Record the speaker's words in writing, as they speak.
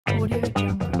Hey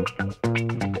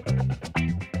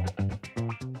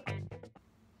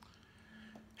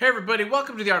everybody,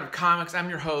 welcome to The Art of Comics.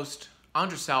 I'm your host,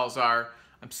 Andres Salazar.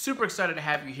 I'm super excited to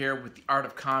have you here with The Art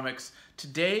of Comics.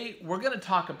 Today, we're going to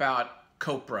talk about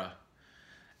Copra.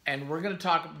 And we're going to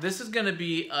talk, this is going to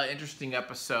be an interesting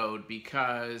episode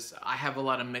because I have a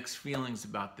lot of mixed feelings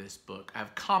about this book. I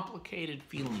have complicated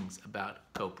feelings about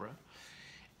Copra.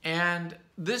 And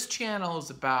this channel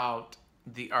is about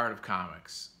the art of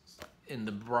comics in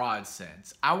the broad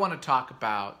sense. I want to talk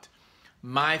about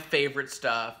my favorite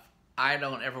stuff. I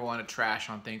don't ever want to trash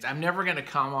on things. I'm never going to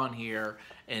come on here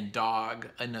and dog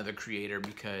another creator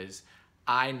because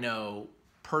I know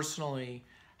personally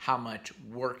how much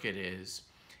work it is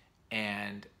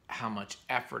and how much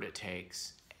effort it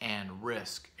takes and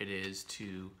risk it is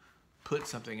to put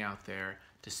something out there,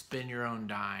 to spend your own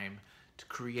dime, to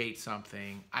create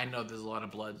something. I know there's a lot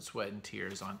of blood, sweat, and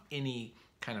tears on any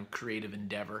kind of creative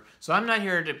endeavor. So I'm not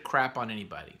here to crap on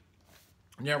anybody.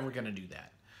 I'm never going to do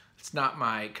that. It's not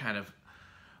my kind of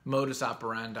modus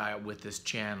operandi with this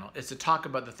channel. It's to talk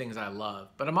about the things I love.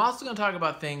 But I'm also going to talk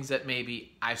about things that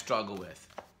maybe I struggle with.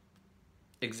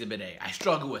 Exhibit A. I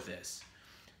struggle with this.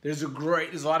 There's a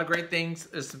lot of great things.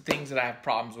 There's some things that I have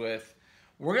problems with.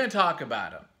 We're going to talk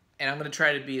about them. And I'm going to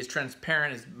try to be as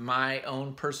transparent as my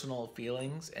own personal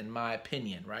feelings and my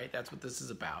opinion, right? That's what this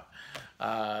is about.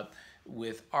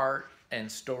 With art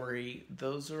and story,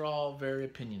 those are all very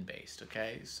opinion-based,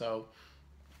 okay? So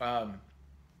I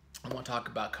want to talk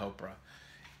about Copra.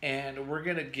 And we're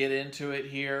going to get into it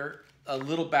here. A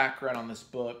little background on this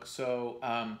book. So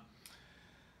I'm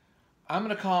going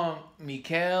to call him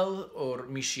Michel or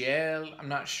Michel. I'm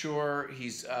not sure.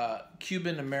 He's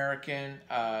Cuban-American.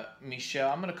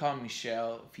 Michel. I'm going to call him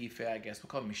Michel Fiffe, I guess. We'll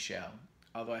call him Michel.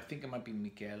 Although I think it might be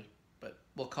Michel, but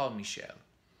we'll call him Michel.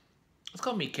 Let's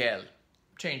call him Michel.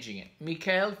 I'm changing it.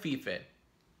 Michel Fiffe.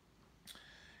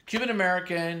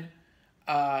 Cuban-American.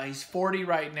 He's 40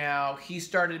 right now. He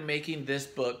started making this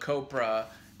book, Copra,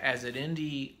 as an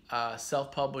indie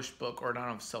self-published book, or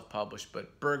not self-published,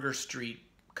 but Burger Street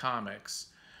Comics,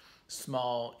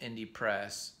 small indie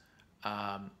press,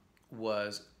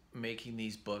 was making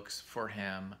these books for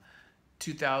him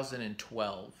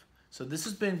 2012. So this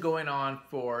has been going on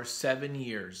for 7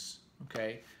 years,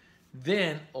 okay?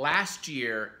 Then last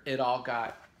year, it all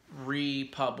got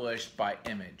republished by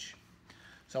Image.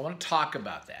 So I want to talk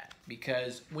about that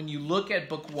because when you look at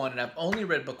book one, and I've only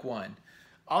read book one,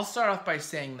 I'll start off by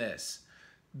saying this.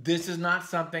 This is not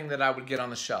something that I would get on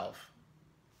the shelf.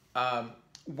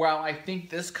 While I think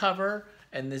this cover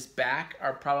and this back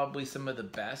are probably some of the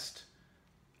best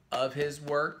of his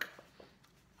work,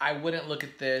 I wouldn't look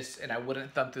at this and I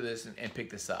wouldn't thumb through this and pick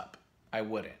this up. I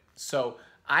wouldn't. So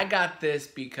I got this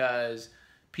because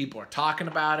people are talking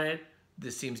about it.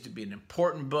 This seems to be an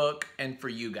important book and for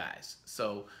you guys.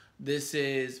 So this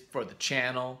is for the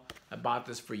channel. I bought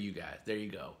this for you guys. There you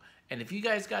go. And if you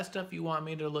guys got stuff you want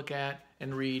me to look at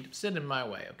and read, send it my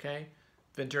way, okay?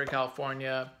 Ventura,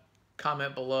 California.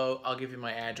 Comment below. I'll give you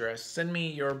my address. Send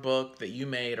me your book that you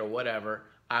made or whatever.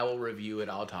 I will review it.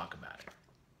 I'll talk about it.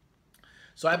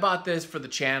 So I bought this for the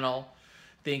channel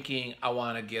thinking I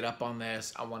want to get up on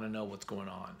this. I want to know what's going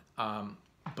on.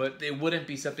 But it wouldn't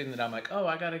be something that I'm like, oh,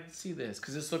 I got to see this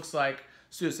because this looks like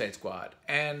Suicide Squad.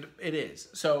 And it is.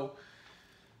 So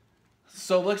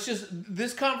let's just,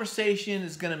 this conversation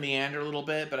is going to meander a little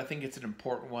bit, but I think it's an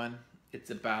important one. It's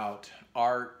about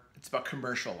art. It's about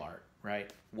commercial art,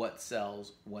 right? What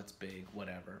sells, what's big,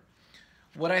 whatever.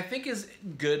 What I think is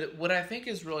good, what I think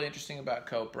is really interesting about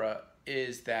Copra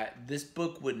is that this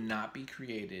book would not be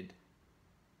created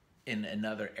in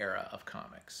another era of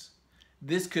comics.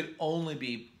 This could only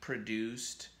be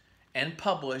produced and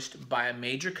published by a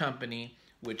major company,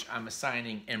 which I'm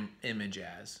assigning Image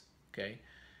as, okay,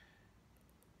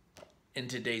 in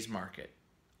today's market.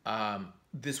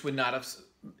 This would not have,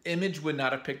 Image would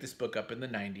not have picked this book up in the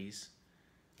 90s.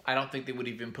 I don't think they would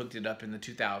have even picked it up in the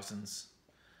 2000s.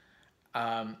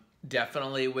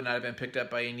 Definitely would not have been picked up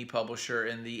by any publisher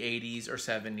in the 80s or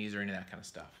 70s or any of that kind of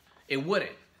stuff. It wouldn't.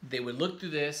 They would look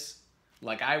through this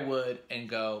like I would and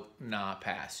go, nah,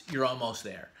 pass. You're almost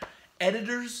there.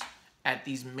 Editors at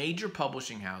these major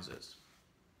publishing houses,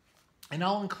 and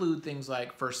I'll include things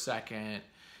like First Second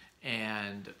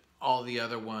and all the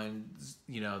other ones,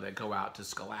 you know, that go out to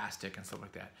Scholastic and stuff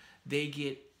like that. They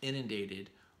get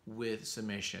inundated with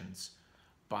submissions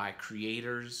by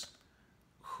creators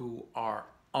who are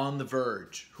on the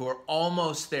verge, who are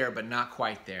almost there but not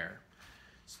quite there.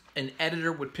 An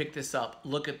editor would pick this up,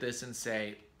 look at this and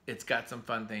say, it's got some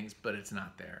fun things, but it's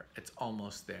not there. It's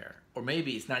almost there. Or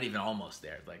maybe it's not even almost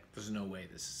there. Like, there's no way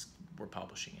we're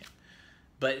publishing it.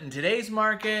 But in today's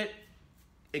market,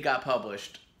 it got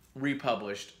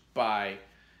republished by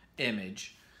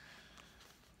Image.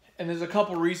 And there's a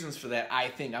couple reasons for that, I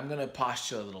think. I'm going to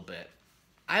postulate a little bit.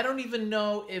 I don't even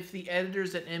know if the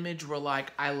editors at Image were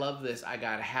like, I love this, I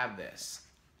got to have this.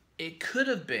 It could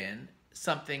have been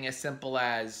something as simple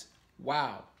as,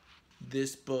 wow,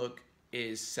 this book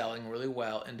is selling really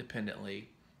well independently.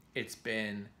 It's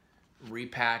been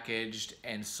repackaged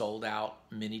and sold out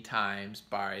many times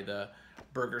by the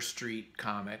Burger Street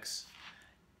comics.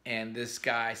 And this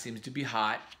guy seems to be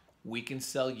hot. We can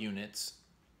sell units.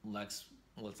 Let's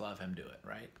let him do it,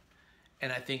 right?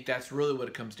 And I think that's really what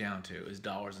it comes down to, is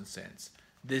dollars and cents.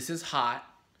 This is hot.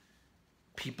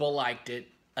 People liked it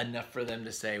enough for them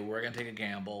to say, we're going to take a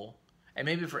gamble. And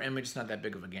maybe for Image, it's not that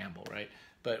big of a gamble, right?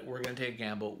 But we're going to take a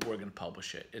gamble. We're going to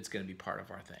publish it. It's going to be part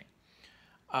of our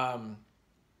thing.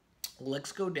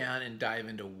 Let's go down and dive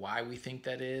into why we think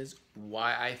that is,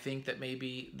 why I think that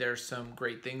maybe there's some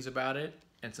great things about it,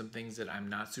 and some things that I'm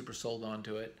not super sold on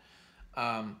to it.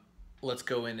 Let's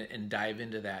go in and dive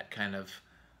into that kind of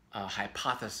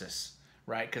hypothesis,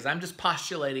 right? Because I'm just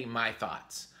postulating my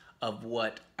thoughts of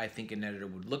what I think an editor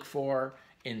would look for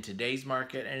in today's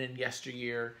market and in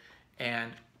yesteryear.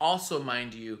 And also,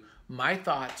 mind you, my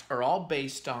thoughts are all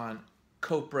based on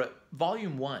Copra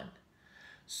Volume 1.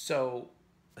 So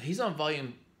he's on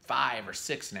Volume 5 or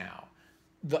 6 now.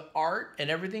 The art and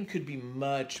everything could be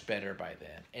much better by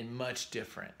then and much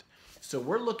different. So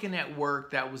we're looking at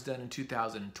work that was done in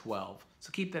 2012.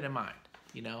 So keep that in mind.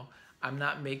 You know, I'm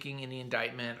not making any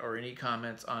indictment or any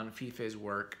comments on Fiffe's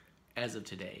work as of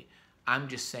today. I'm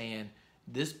just saying,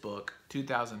 this book,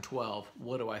 2012,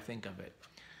 what do I think of it?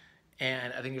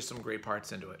 And I think there's some great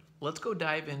parts into it. Let's go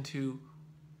dive into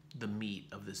the meat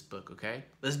of this book, okay?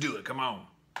 Let's do it. Come on.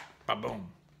 Ba-boom.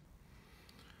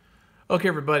 Okay,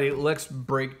 everybody, let's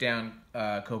break down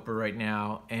Copra right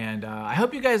now. And I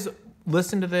hope you guys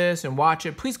listen to this and watch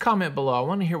it. Please comment below. I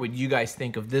want to hear what you guys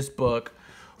think of this book,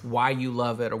 why you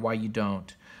love it or why you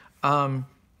don't.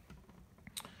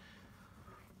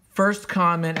 First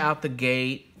comment out the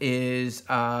gate is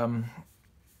I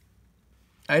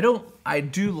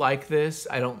do like this.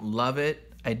 I don't love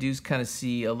it. I do kind of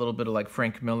see a little bit of like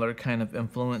Frank Miller kind of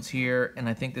influence here, and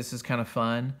I think this is kind of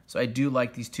fun. So I do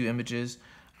like these two images.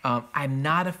 I'm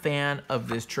not a fan of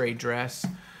this trade dress.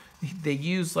 They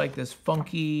use like this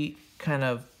funky kind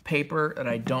of paper that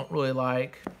I don't really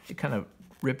like. It kind of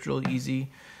ripped really easy.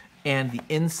 And the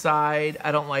inside,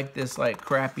 I don't like this like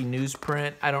crappy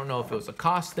newsprint. I don't know if it was a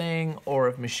cost thing or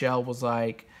if Michel was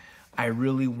like, I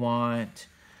really want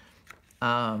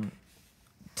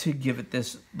to give it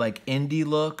this like indie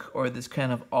look or this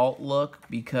kind of alt look,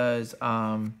 because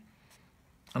I'm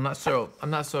not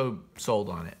so sold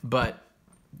on it. But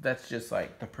that's just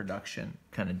like the production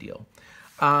kind of deal.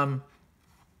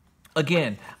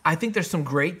 Again, I think there's some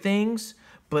great things,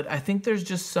 but I think there's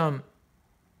just some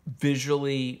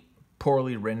visually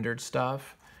poorly rendered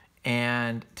stuff.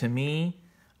 And to me,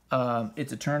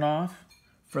 it's a turnoff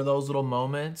for those little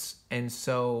moments. And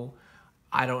so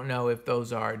I don't know if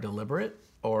those are deliberate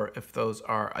or if those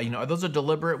are, are those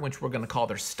deliberate, which we're going to call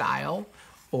their style,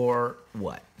 or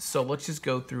what? So let's just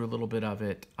go through a little bit of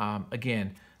it.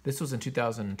 Again, this was in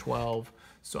 2012,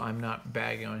 so I'm not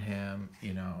bagging on him,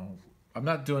 I'm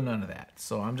not doing none of that.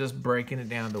 So I'm just breaking it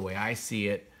down the way I see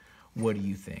it. What do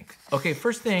you think? Okay,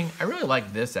 first thing, I really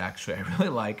like this actually. I really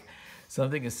like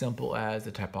something as simple as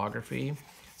the typography.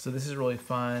 So this is really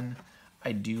fun.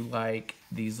 I do like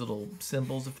these little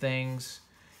symbols of things,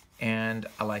 and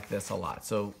I like this a lot.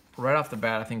 So right off the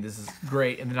bat, I think this is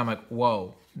great. And then I'm like,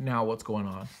 whoa, now what's going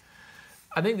on?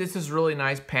 I think this is really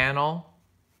nice panel.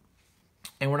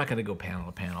 And we're not going to go panel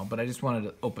to panel, but I just wanted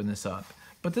to open this up.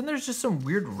 But then there's just some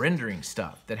weird rendering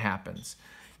stuff that happens.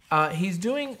 He's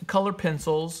doing color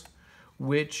pencils,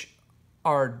 which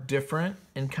are different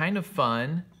and kind of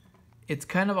fun. It's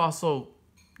kind of also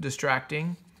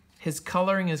distracting. His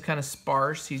coloring is kind of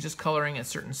sparse. He's just coloring at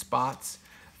certain spots.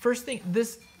 First thing,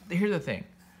 here's the thing.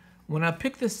 When I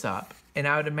pick this up, and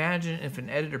I would imagine if an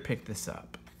editor picked this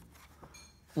up,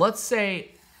 let's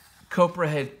say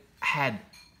Copra had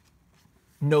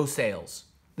no sales.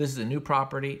 This is a new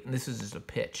property, and this is just a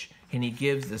pitch. And he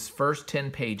gives this first 10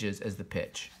 pages as the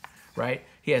pitch, right?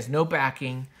 He has no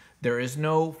backing. There is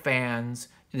no fans.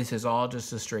 This is all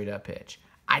just a straight up pitch.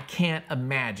 I can't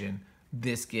imagine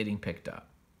this getting picked up.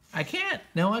 I can't.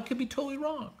 No, I could be totally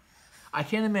wrong. I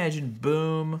can't imagine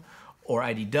Boom or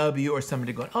IDW or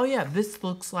somebody going, oh yeah, this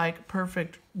looks like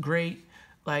perfect, great,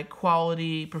 like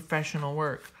quality professional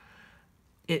work.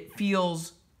 It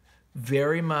feels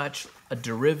very much a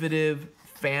derivative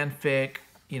fanfic.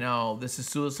 This is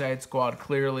Suicide Squad,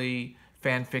 clearly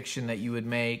fan fiction that you would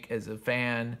make as a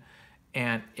fan,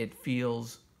 and it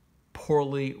feels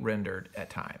poorly rendered at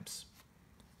times.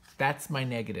 That's my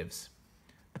negatives.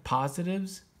 The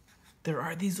positives, there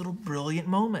are these little brilliant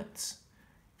moments.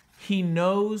 He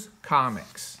knows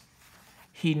comics.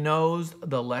 He knows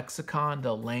the lexicon,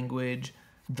 the language,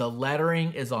 the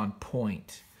lettering is on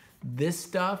point. This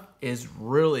stuff is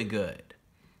really good.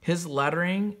 His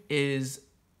lettering is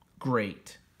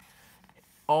great.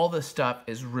 All the stuff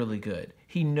is really good.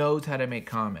 He knows how to make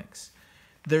comics.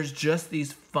 There's just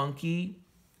these funky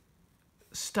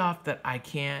stuff that I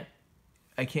can't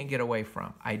get away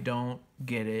from. I don't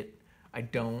get it. I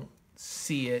don't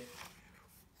see it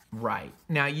right.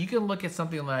 Now, you can look at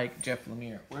something like Jeff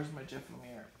Lemire. Where's my Jeff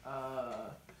Lemire?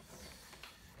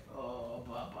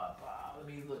 Let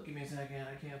me look. Give me a second.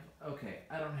 I can't. Okay,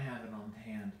 I don't have it on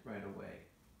hand right away.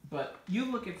 But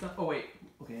you look at some. Oh wait.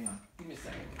 Okay, hang on. Give me a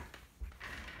second.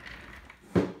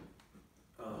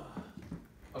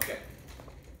 Okay.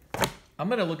 I'm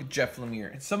gonna look at Jeff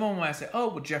Lemire, and someone might say, "Oh,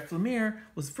 well, Jeff Lemire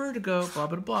was Vertigo." Blah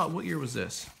blah blah. What year was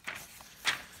this?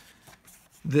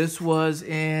 This was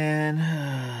in.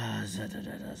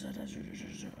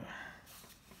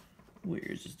 Where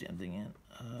is this damn thing in?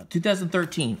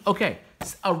 2013. Okay,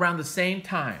 around the same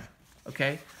time.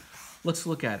 Okay, let's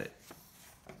look at it.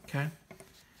 Okay,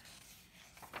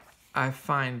 I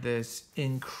find this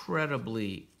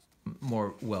incredibly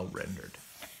more well rendered.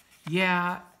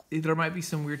 Yeah, there might be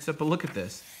some weird stuff, but look at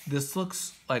this. This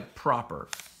looks like proper.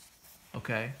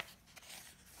 Okay.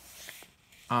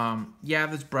 Yeah,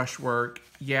 there's brushwork.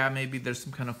 Yeah, maybe there's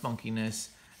some kind of funkiness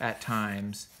at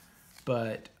times,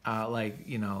 but like,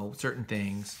 you know, certain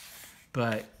things.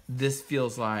 But this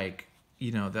feels like,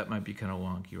 you know, that might be kind of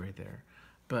wonky right there.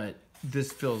 But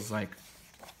this feels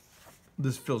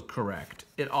correct.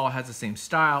 It all has the same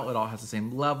style. It all has the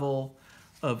same level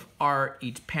of art.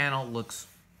 Each panel looks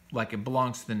like it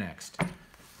belongs to the next.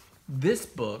 This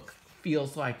book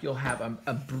feels like you'll have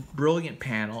a brilliant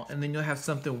panel, and then you'll have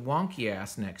something wonky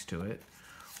ass next to it,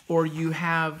 or you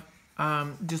have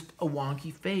just a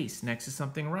wonky face next to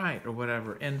something right or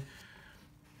whatever. And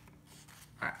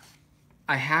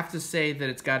I have to say that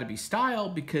it's got to be style,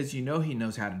 because you know he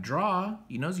knows how to draw.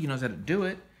 He knows how to do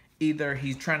it. Either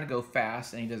he's trying to go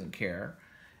fast and he doesn't care,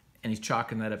 and he's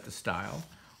chalking that up to style,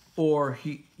 or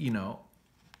he, you know,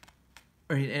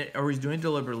 or he's doing it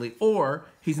deliberately, or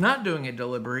he's not doing it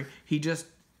deliberately. He just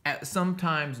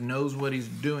sometimes knows what he's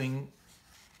doing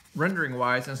rendering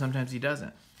wise, and sometimes he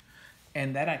doesn't.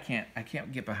 And that I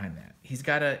can't get behind that. He's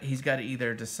got to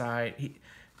either decide.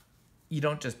 You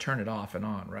don't just turn it off and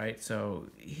on, right? So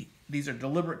these are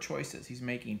deliberate choices he's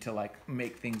making to like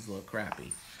make things look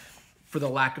crappy, for the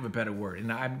lack of a better word.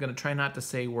 And I'm gonna try not to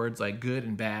say words like good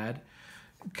and bad,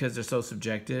 because they're so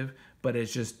subjective. But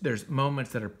it's just, there's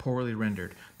moments that are poorly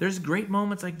rendered. There's great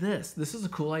moments like this. This is a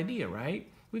cool idea,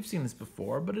 right? We've seen this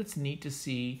before, but it's neat to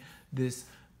see this,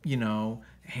 you know,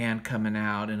 hand coming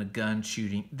out and a gun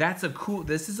shooting. This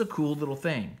is a cool little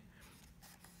thing.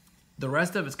 The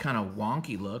rest of it's kind of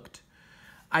wonky looked.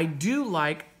 I do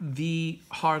like the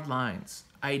hard lines.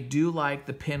 I do like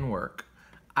the pen work.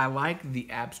 I like the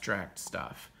abstract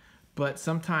stuff. But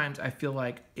sometimes I feel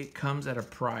like it comes at a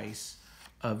price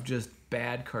of just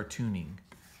bad cartooning.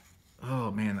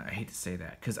 Oh man, I hate to say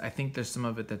that, because I think there's some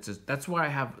of it that's why I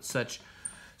have such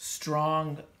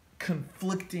strong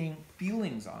conflicting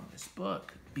feelings on this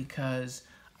book, because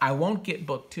I won't get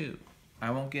book 2.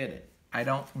 I won't get it. I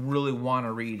don't really want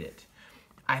to read it.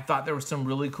 I thought there were some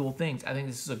really cool things. I think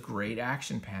this is a great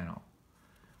action panel,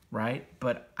 right?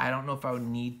 But I don't know if I would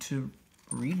need to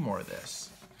read more of this.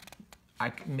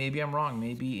 Maybe I'm wrong.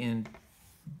 Maybe in,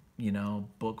 you know,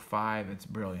 book 5, it's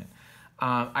brilliant.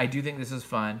 I do think this is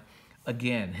fun.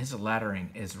 Again, his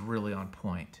lettering is really on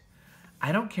point.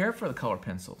 I don't care for the color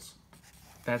pencils.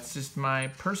 That's just my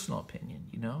personal opinion,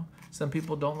 you know? Some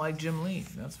people don't like Jim Lee.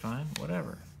 That's fine,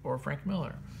 whatever. Or Frank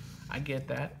Miller. I get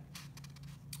that.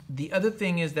 The other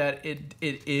thing is that it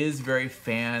is very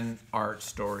fan art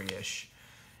story-ish.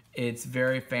 It's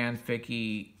very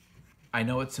fanfic-y. I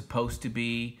know it's supposed to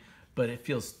be, but it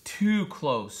feels too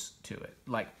close to it,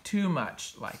 like too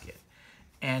much like it.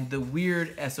 And the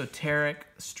weird, esoteric,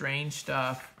 strange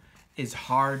stuff is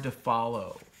hard to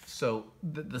follow. So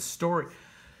the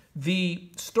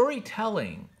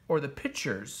storytelling or the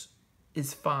pictures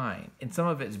is fine, and some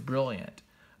of it is brilliant,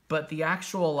 but the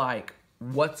actual like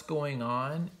what's going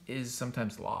on is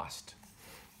sometimes lost.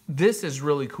 This is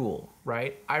really cool,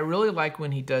 right? I really like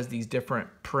when he does these different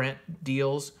print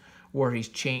deals where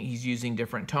he's using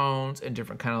different tones and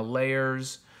different kind of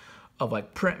layers of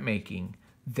like printmaking.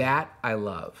 That I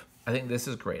love. I think this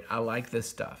is great. I like this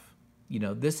stuff. You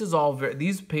know, this is all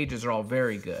these pages are all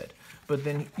very good, but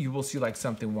then you will see like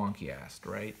something wonky assed,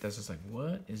 right? That's just like,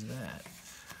 what is that?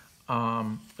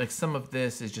 Like some of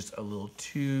this is just a little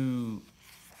too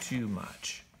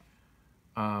much.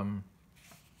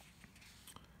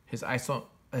 His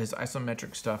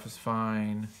isometric stuff is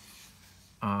fine.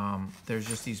 There's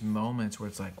just these moments where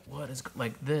it's like, what is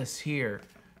like this here?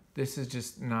 This is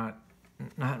just not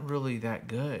really that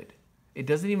good. It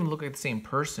doesn't even look like the same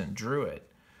person drew it.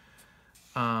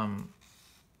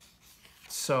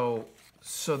 So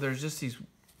there's just these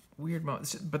weird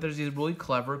moments, but there's these really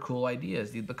clever, cool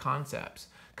ideas, the concepts.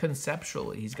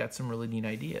 Conceptually, he's got some really neat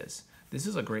ideas. This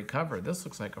is a great cover. This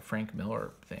looks like a Frank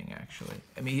Miller thing, actually.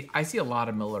 I mean, I see a lot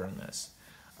of Miller in this.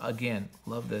 Again,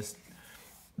 love this.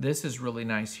 This is really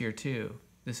nice here, too.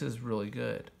 This is really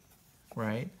good,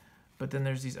 right? But then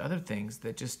there's these other things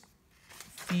that just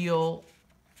feel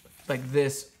like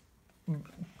this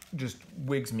just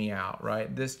wigs me out,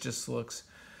 right? This just looks,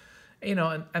 you know,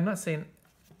 and I'm not saying,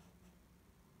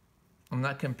 I'm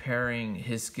not comparing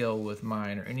his skill with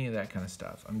mine or any of that kind of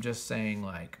stuff. I'm just saying,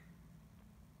 like,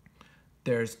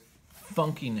 there's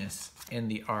funkiness in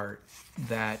the art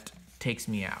that takes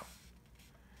me out.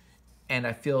 And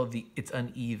I feel it's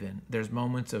uneven. There's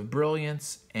moments of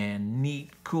brilliance and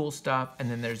neat, cool stuff,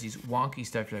 and then there's these wonky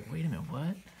stuff. You're like, wait a minute,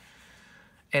 what?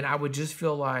 And I would just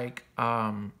feel like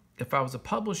if I was a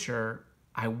publisher,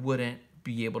 I wouldn't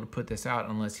be able to put this out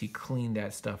unless he cleaned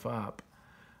that stuff up.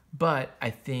 But I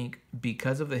think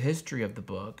because of the history of the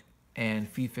book and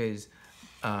Fiffe's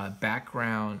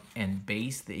background and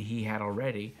base that he had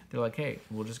already, they're like, hey,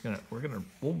 we'll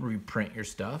reprint your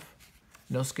stuff.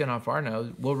 No skin off our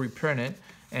nose. We'll reprint it,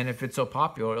 and if it's so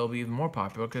popular, it'll be even more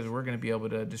popular because we're going to be able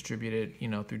to distribute it, you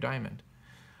know, through Diamond.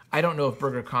 I don't know if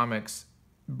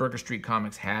Burger Street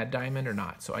Comics had Diamond or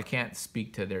not, so I can't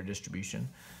speak to their distribution.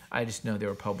 I just know they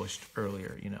were published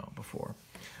earlier, you know, before.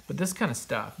 But this kind of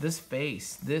stuff, this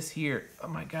face, this here, oh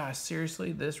my gosh,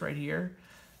 seriously, this right here,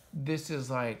 this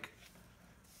is like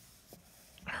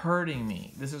hurting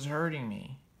me. This is hurting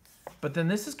me. But then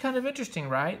this is kind of interesting,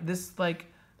 right? This like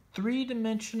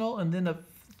three-dimensional and then a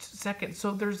second.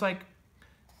 So there's like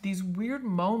these weird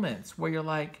moments where you're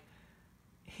like,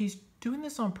 he's doing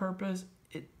this on purpose.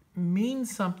 It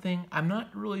means something. I'm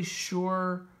not really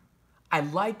sure. I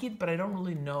like it, but I don't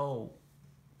really know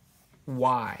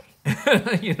why.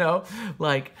 You know,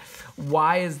 like,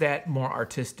 why is that more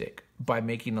artistic by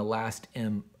making the last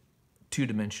M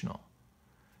two-dimensional?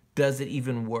 Does it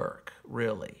even work,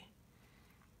 really?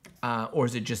 Or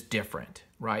is it just different,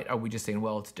 right? Are we just saying,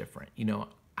 well, it's different? You know,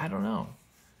 I don't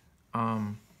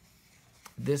know.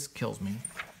 This kills me.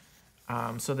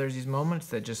 So there's these moments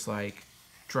that just, like,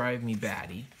 drive me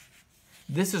batty.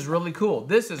 This is really cool.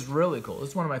 This is really cool. This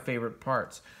is one of my favorite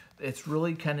parts. It's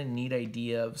really kind of neat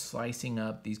idea of slicing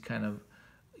up these kind of,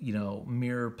 you know,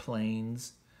 mirror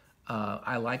planes.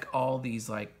 I like all these,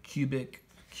 like,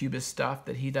 cubist stuff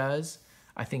that he does.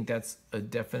 I think that's a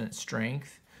definite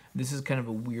strength. This is kind of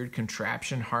a weird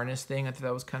contraption harness thing. I thought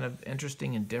that was kind of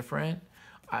interesting and different.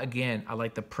 Again, I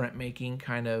like the printmaking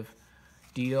kind of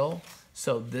deal.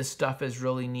 So this stuff is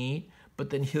really neat. But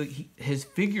then his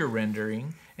figure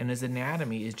rendering and his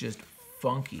anatomy is just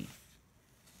funky.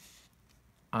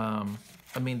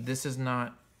 I mean, this is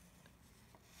not,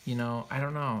 you know, I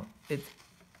don't know.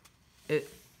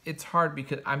 It's hard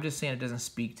because I'm just saying it doesn't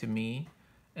speak to me.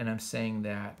 And I'm saying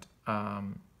that,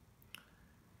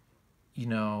 you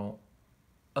know,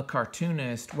 a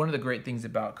cartoonist, one of the great things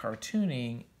about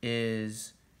cartooning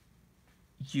is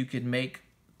you could make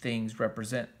things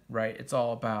represent, right? It's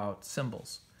all about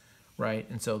symbols, right?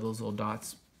 And so those little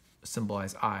dots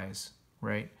symbolize eyes,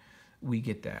 right? We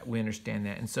get that. We understand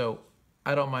that. And so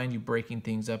I don't mind you breaking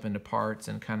things up into parts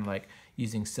and kind of like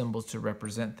using symbols to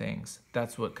represent things.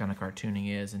 That's what kind of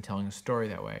cartooning is, and telling a story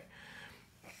that way.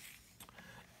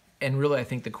 And really, I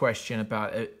think the question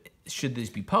about should this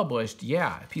be published,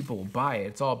 yeah, people will buy it.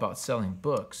 It's all about selling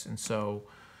books. And so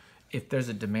if there's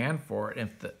a demand for it,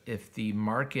 if the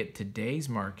market, today's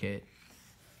market,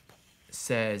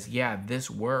 says, yeah,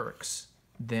 this works,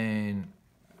 then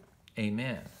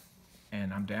amen.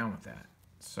 And I'm down with that.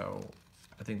 So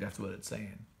I think that's what it's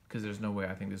saying, because there's no way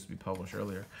I think this would be published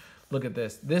earlier. Look at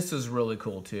this. This is really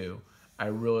cool, too. I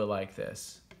really like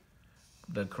this.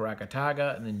 The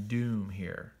Karakataga and then Doom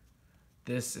here.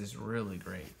 This is really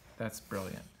great. That's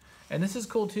brilliant. And this is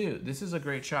cool, too. This is a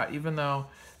great shot. Even though,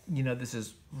 you know, this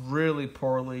is really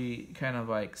poorly kind of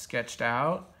like sketched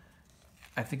out,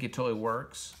 I think it totally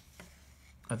works.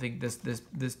 I think this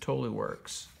totally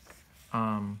works.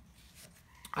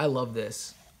 I love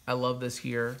this. I love this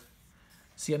here.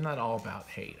 See, I'm not all about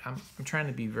hate. I'm trying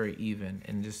to be very even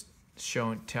and just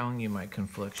telling you my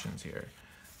conflictions here.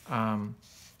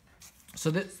 So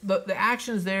the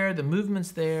action's there, the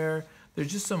movement's there.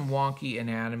 There's just some wonky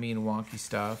anatomy and wonky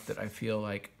stuff that I feel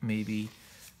like maybe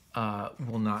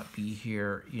will not be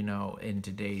here, you know, in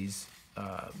today's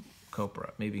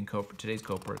Copra. Maybe in today's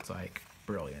Copra, it's like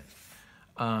brilliant.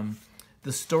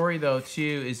 The story though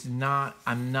too is not.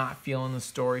 I'm not feeling the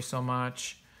story so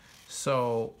much,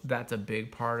 so that's a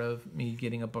big part of me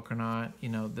getting a book or not. You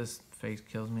know, this face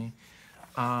kills me.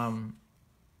 Although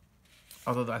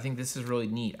I think this is really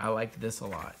neat. I liked this a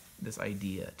lot. This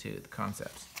idea too, the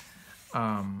concepts.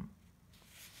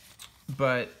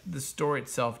 But the story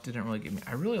itself didn't really get me.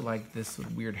 I really liked this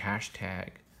weird hashtag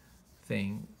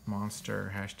thing,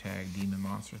 monster, hashtag demon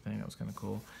monster thing. That was kind of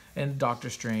cool. And Doctor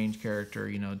Strange character,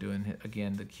 you know, doing,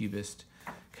 again, the cubist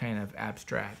kind of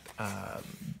abstract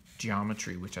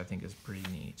geometry, which I think is pretty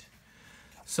neat.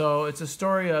 So it's a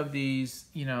story of these,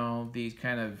 you know, these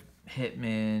kind of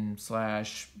hitmen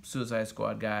 / Suicide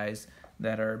Squad guys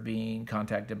that are being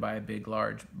contacted by a big,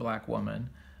 large black woman,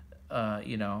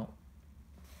 you know,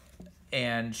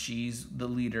 and she's the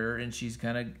leader, and she's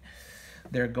kind of,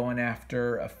 they're going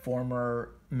after a former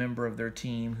member of their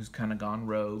team who's kind of gone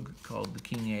rogue, called the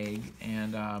King Egg,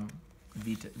 and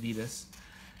Vitas,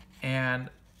 and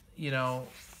you know,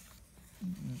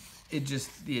 it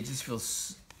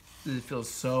feels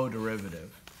so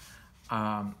derivative.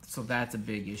 So that's a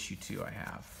big issue too.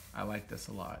 I like this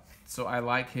a lot. So I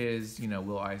like his, you know,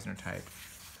 Will Eisner type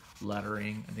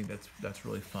lettering. I think that's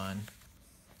really fun.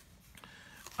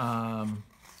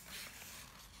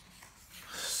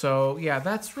 So yeah,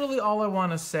 that's really all I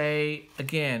want to say.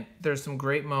 Again, there's some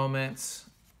great moments.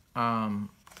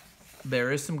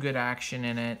 There is some good action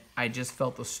in it. I just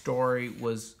felt the story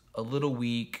was a little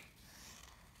weak,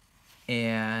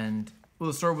 and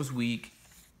the story was weak.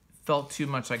 Felt too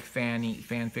much like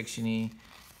fan fiction-y,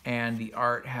 and the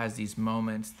art has these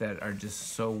moments that are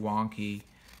just so wonky,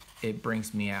 it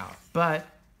brings me out. But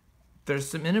there's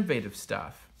some innovative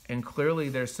stuff, and clearly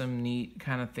there's some neat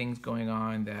kind of things going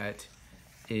on that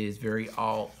is very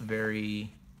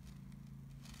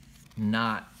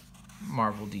not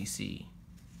Marvel DC.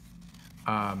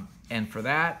 And for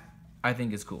that, I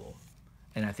think it's cool.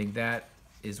 And I think that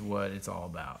is what it's all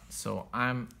about. So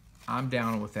I'm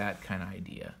down with that kind of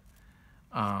idea.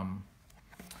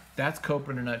 That's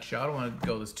Copra in a nutshell. I don't want to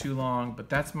go this too long, but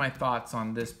that's my thoughts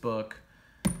on this book.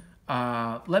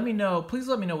 Let me know, please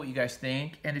let me know what you guys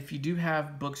think. And if you do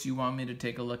have books you want me to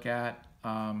take a look at,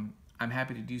 I'm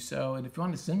happy to do so. And if you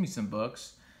want to send me some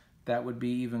books, that would be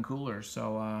even cooler.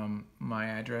 So my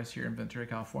address here in Ventura,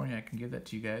 California, I can give that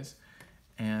to you guys,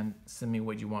 and send me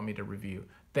what you want me to review.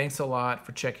 Thanks a lot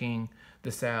for checking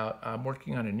this out. I'm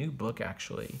working on a new book,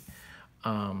 actually,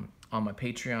 on my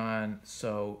Patreon.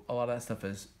 So a lot of that stuff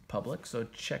is public. So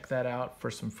check that out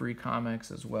for some free comics,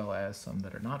 as well as some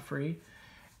that are not free.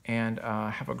 And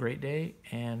have a great day,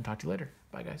 and talk to you later.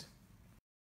 Bye, guys.